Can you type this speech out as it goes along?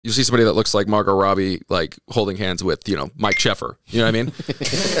you see somebody that looks like Margot Robbie, like holding hands with, you know, Mike Sheffer. You know what I mean?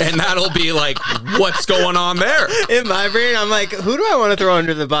 And that'll be like, what's going on there? In my brain, I'm like, who do I want to throw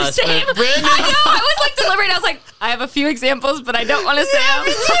under the bus? Same. I know. I was like deliberating. I was like, I have a few examples, but I don't want to say them.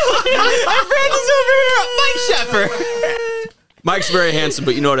 My friend is over here, Mike Sheffer. Mike's very handsome,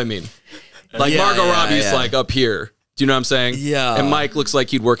 but you know what I mean? Like Margot Robbie's like up here. Do you know what I'm saying? Yeah. And Mike looks like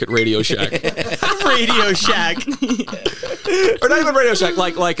he'd work at Radio Shack. Radio Shack. Or not even Radio Shack,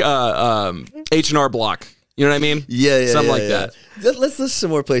 like H&R Block. You know what I mean? Yeah. Something like that. Let's list some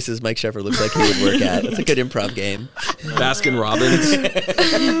more places Mike Sheffer looks like he would work at. It's a good improv game. Baskin Robbins.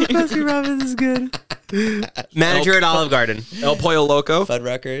 Baskin Robbins is good. Manager at Olive Garden. El Pollo Loco.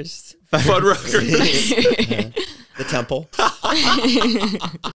 Fuddruckers. Fuddruckers. The Temple.